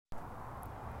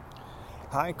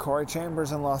Hi, Corey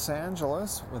Chambers in Los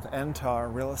Angeles with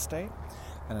NTAR Real Estate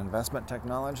and Investment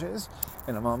Technologies.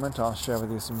 In a moment, I'll share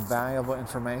with you some valuable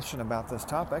information about this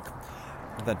topic,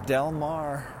 the Del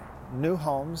Mar new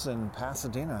homes in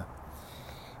Pasadena.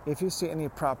 If you see any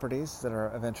properties that are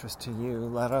of interest to you,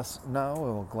 let us know.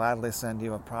 We will gladly send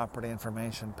you a property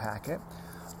information packet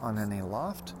on any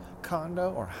loft,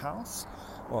 condo, or house,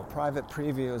 or a private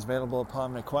preview is available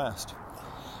upon request.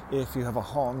 If you have a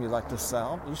home you'd like to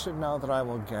sell, you should know that I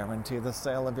will guarantee the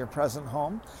sale of your present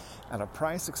home at a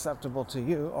price acceptable to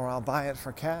you, or I'll buy it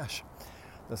for cash.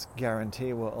 This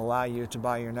guarantee will allow you to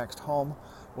buy your next home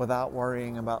without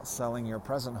worrying about selling your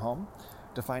present home.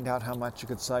 To find out how much you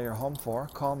could sell your home for,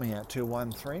 call me at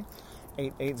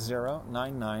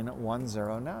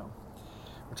 213-880-9910 now.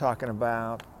 We're talking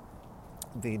about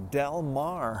the Del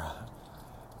Mar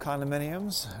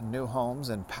condominiums, new homes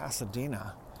in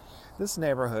Pasadena. This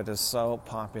neighborhood is so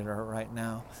popular right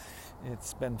now.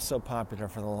 It's been so popular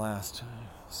for the last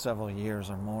several years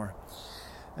or more.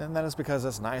 And that is because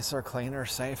it's nicer, cleaner,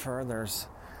 safer. There's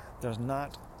no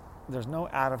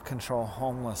out-of-control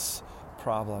homeless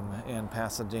problem in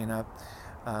Pasadena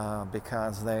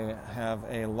because they have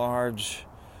a large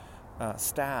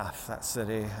staff, that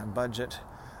city, and budget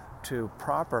to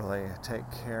properly take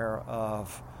care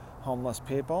of homeless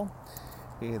people,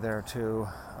 either to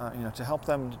help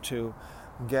them to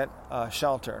get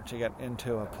shelter, to get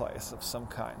into a place of some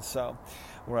kind. So,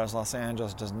 whereas Los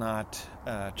Angeles does not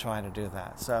try to do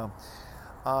that. So,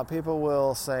 people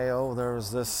will say, "Oh, there's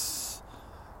this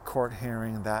court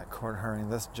hearing, that court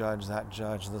hearing, this judge, that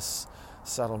judge, this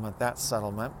settlement, that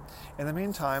settlement." In the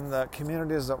meantime, the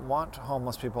communities that want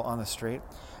homeless people on the street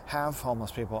have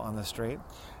homeless people on the street,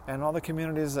 and all the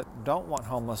communities that don't want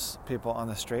homeless people on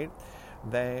the street,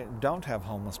 they don't have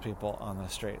homeless people on the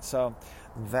street. So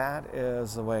that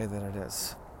is the way that it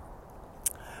is.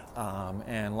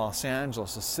 And Los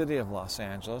Angeles, the city of Los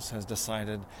Angeles, has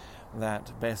decided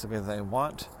that basically they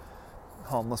want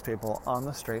homeless people on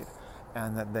the street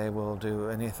and that they will do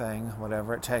anything,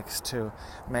 whatever it takes to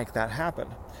make that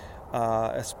happen.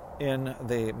 In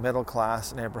the middle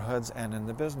class neighborhoods and in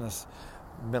the business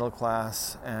middle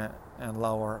class and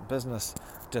lower business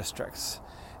districts.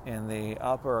 In the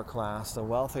upper class, the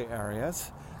wealthy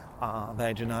areas,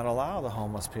 they do not allow the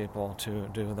homeless people to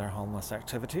do their homeless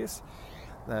activities.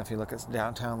 If you look at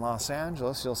downtown Los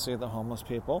Angeles, you'll see the homeless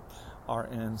people are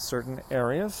in certain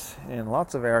areas, in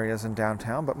lots of areas in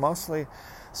downtown, but mostly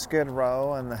Skid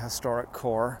Row and the historic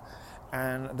core,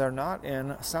 and they're not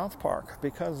in South Park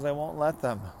because they won't let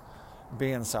them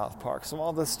be in South Park. So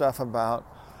all this stuff about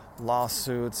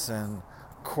lawsuits and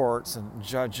courts and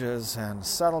judges and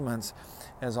settlements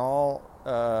is all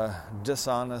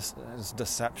dishonest, it's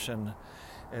deception,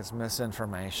 it's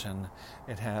misinformation.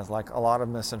 It has, like a lot of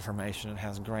misinformation, it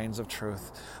has grains of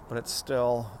truth, but it's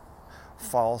still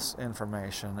false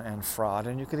information and fraud.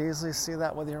 And you could easily see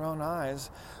that with your own eyes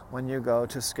when you go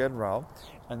to Skid Row,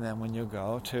 and then when you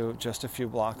go to just a few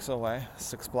blocks away,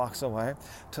 6 blocks away,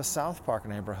 to South Park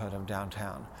neighborhood of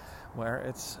downtown, where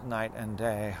it's night and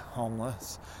day,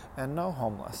 homeless and no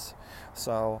homeless.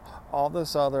 So all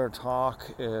this other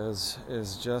talk is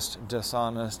just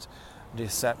dishonest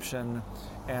deception,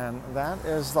 and that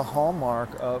is the hallmark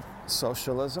of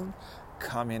socialism,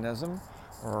 communism.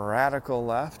 Radical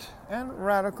left and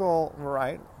radical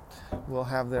right will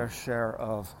have their share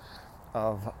of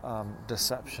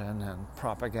deception and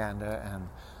propaganda and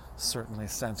certainly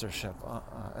censorship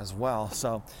as well.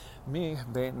 So me,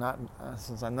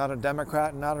 since I'm not a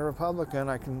Democrat and not a Republican,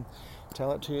 I can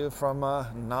tell it to you from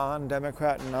a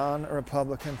non-Democrat,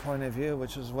 non-Republican point of view,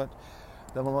 which is what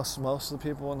most of the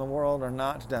people in the world are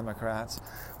not Democrats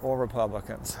or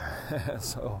Republicans.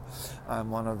 So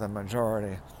I'm one of the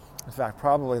majority. In fact,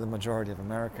 probably the majority of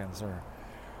Americans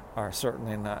are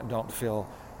certainly don't feel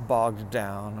bogged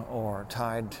down or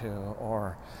tied to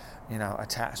or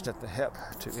attached at the hip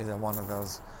to either one of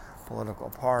those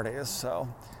political parties. So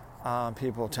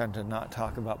people tend to not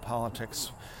talk about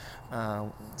politics,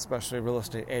 especially real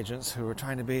estate agents who are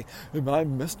trying to be,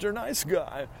 "I'm Mr. Nice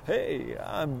Guy. Hey,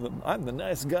 I'm the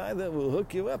nice guy that will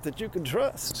hook you up, that you can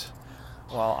trust."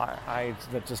 Well,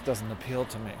 that just doesn't appeal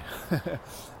to me.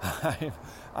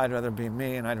 I'd rather be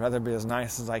me, and I'd rather be as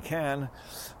nice as I can,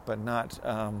 but not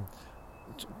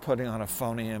putting on a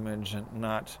phony image and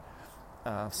not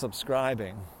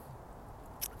subscribing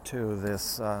to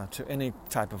this, to any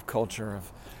type of culture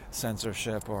of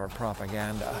censorship or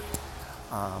propaganda.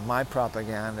 My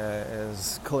propaganda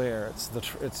is clear.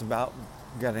 It's about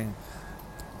getting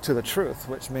to the truth,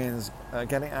 which means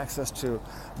getting access to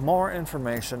more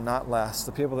information, not less.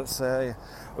 The people that say,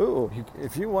 "Ooh,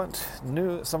 if you want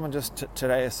news," someone just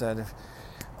today said,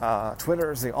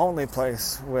 Twitter is the only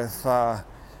place with, what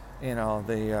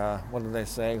did they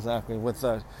say exactly? With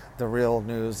the real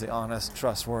news, the honest,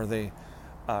 trustworthy,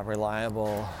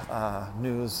 reliable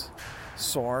news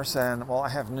source. And well, I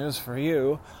have news for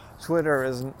you. Twitter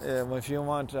isn't. If you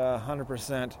want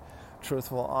 100%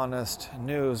 truthful, honest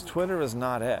news, Twitter is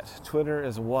not it. Twitter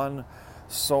is one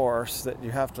source that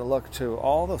you have to look to.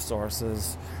 All the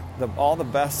sources, all the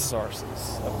best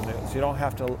sources of news. You don't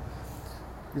have to.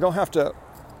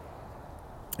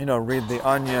 Read The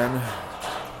Onion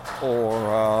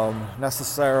or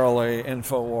necessarily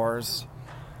InfoWars.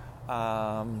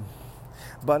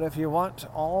 But if you want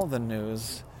all the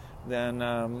news, then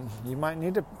you might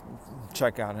need to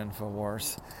check out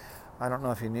InfoWars. I don't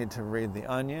know if you need to read The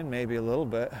Onion, maybe a little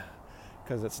bit,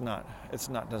 because it's not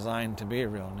designed to be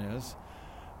real news.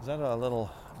 Is that a little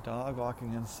dog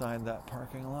walking inside that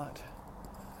parking lot?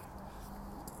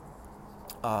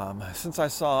 Since I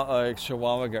saw a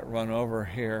Chihuahua get run over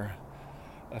here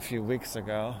a few weeks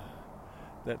ago,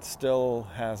 that still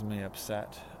has me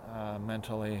upset,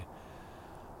 mentally,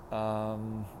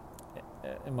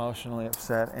 emotionally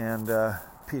upset, and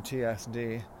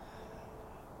PTSD.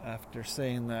 After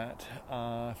seeing that,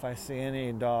 if I see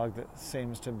any dog that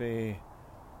seems to be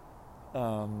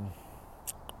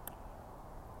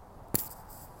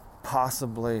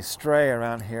possibly stray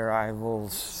around here, I will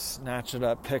snatch it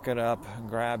up, pick it up,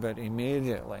 grab it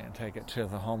immediately and take it to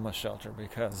the homeless shelter,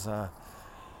 because I've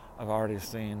already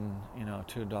seen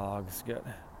 2 dogs get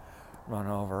run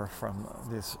over from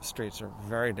these streets. Are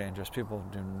very dangerous. People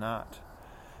do not,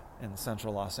 in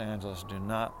central Los Angeles, do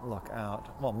not look out.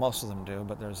 Well, most of them do,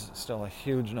 but there's still a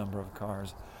huge number of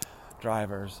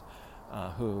drivers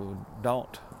who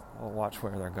don't watch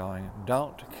where they're going,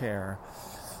 don't care.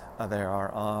 They are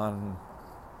on,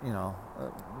 a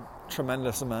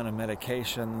tremendous amount of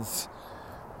medications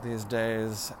these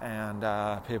days, and a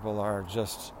lot of people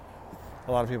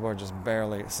are just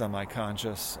barely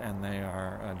semi-conscious, and they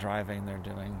are driving. They're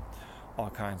doing all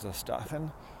kinds of stuff,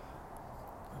 and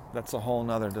that's a whole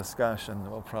nother discussion that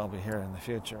we'll probably hear in the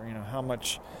future. How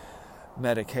much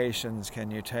medications can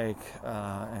you take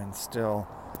and still,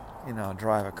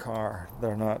 drive a car?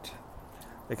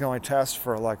 They can only test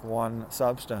for like one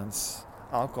substance,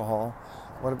 alcohol.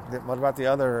 What about the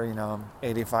other,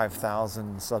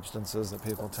 85,000 substances that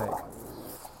people take?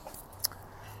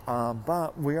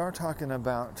 But we are talking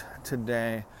about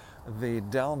today the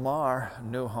Del Mar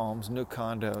new homes, new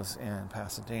condos in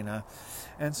Pasadena.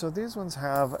 And so these ones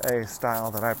have a style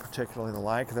that I particularly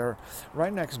like. They're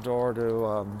right next door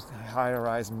to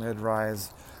high-rise,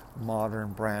 mid-rise,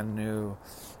 modern, brand new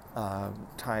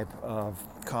type of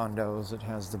condos. It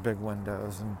has the big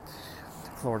windows and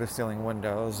floor-to-ceiling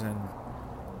windows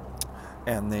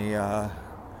and the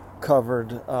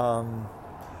covered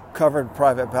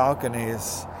private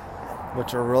balconies,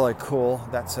 which are really cool.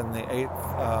 That's in the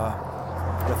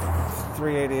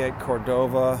 388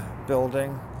 Cordova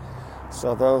building.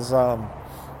 So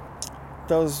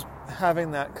those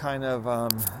having that kind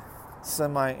of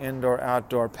semi-indoor,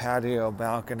 outdoor patio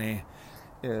balcony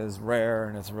is rare,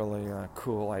 and it's really a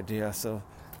cool idea. So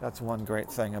that's one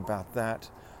great thing about that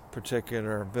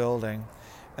particular building.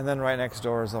 And then right next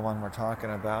door is the one we're talking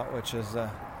about, which is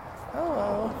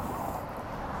hello.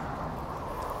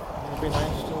 Be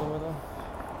nice to a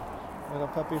little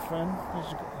puppy friend.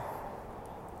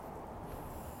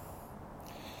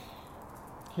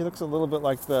 He looks a little bit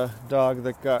like the dog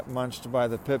that got munched by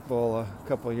the pit bull a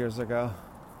couple years ago.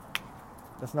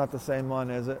 That's not the same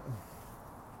one, is it?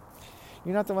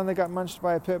 You're not the one that got munched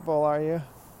by a pit bull, are you?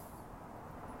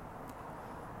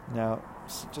 No,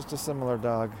 it's just a similar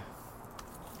dog.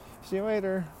 See you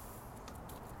later.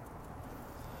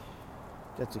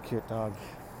 That's a cute dog.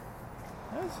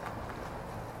 Yes.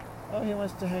 Oh, he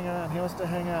wants to hang out. He wants to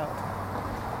hang out.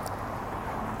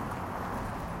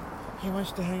 He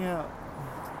wants to hang out.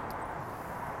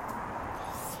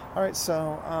 All right,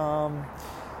 so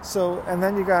and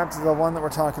then you got the one that we're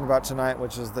talking about tonight,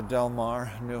 which is the Del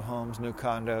Mar new homes, new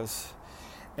condos,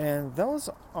 and those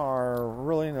are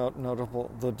really notable.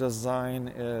 The design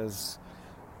is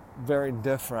very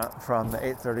different from the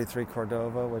 833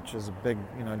 Cordova, which is a big,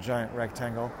 giant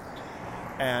rectangle.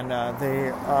 And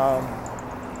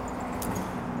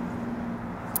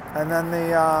then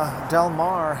the Del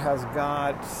Mar has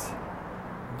got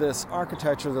this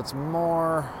architecture that's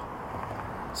more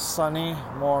sunny,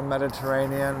 more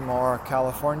Mediterranean, more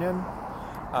Californian,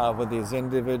 with these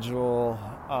individual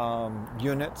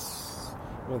units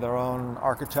with their own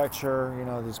architecture,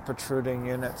 these protruding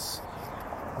units.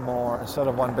 More, instead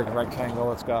of one big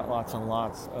rectangle, it's got lots and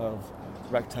lots of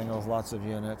rectangles, lots of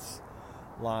units,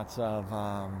 lots of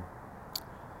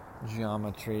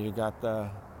geometry. You got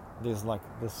this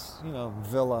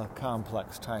villa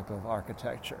complex type of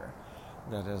architecture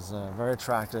that is very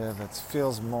attractive. It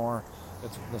feels more,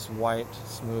 it's this white,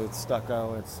 smooth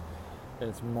stucco.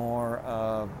 It's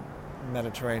more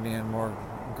Mediterranean, more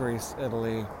Greece,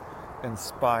 Italy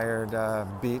inspired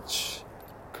beach,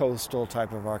 coastal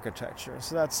type of architecture.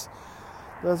 So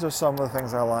those are some of the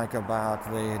things I like about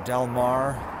the Del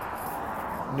Mar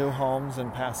new homes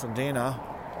in Pasadena.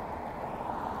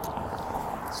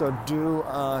 So do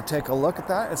take a look at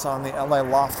that. It's on the LA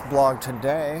Loft blog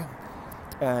today,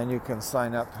 and you can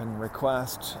sign up and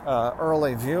request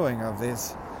early viewing of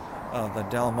these, the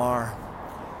Del Mar.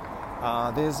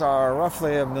 These are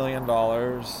roughly $1 million,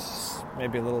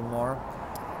 maybe a little more.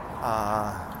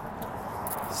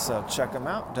 So check them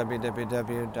out,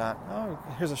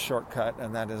 here's a shortcut,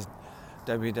 and that is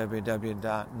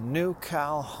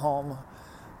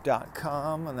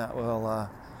www.newcalhome.com, and that will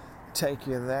take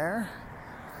you there.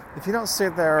 If you don't see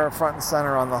it there front and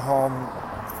center on the home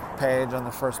page, on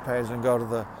the first page, then go to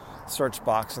the search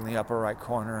box in the upper right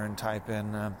corner and type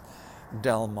in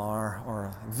Del Mar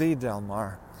or the Del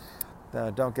Mar.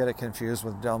 Don't get it confused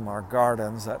with Del Mar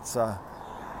Gardens.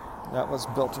 That was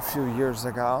built a few years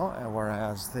ago,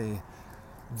 whereas the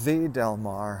Del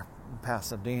Mar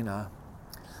Pasadena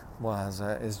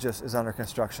is under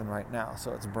construction right now.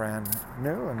 So it's brand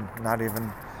new and not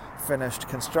even finished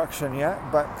construction yet.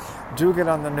 But do get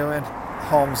on the new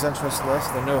homes interest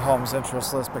list,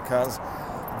 because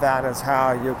that is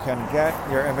how you can get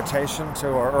your invitation to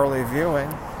our early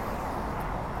viewing.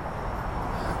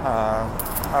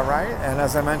 All right, and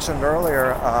as I mentioned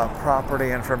earlier, a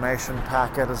property information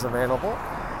packet is available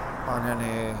on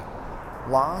any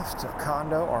loft,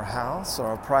 condo, or house,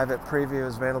 or a private preview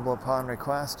is available upon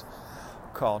request.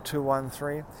 Call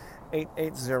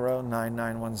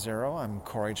 213-880-9910. I'm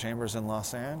Corey Chambers in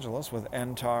Los Angeles with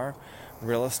NTAR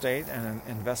Real Estate and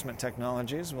Investment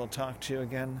Technologies. We'll talk to you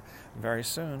again very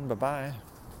soon. Bye-bye.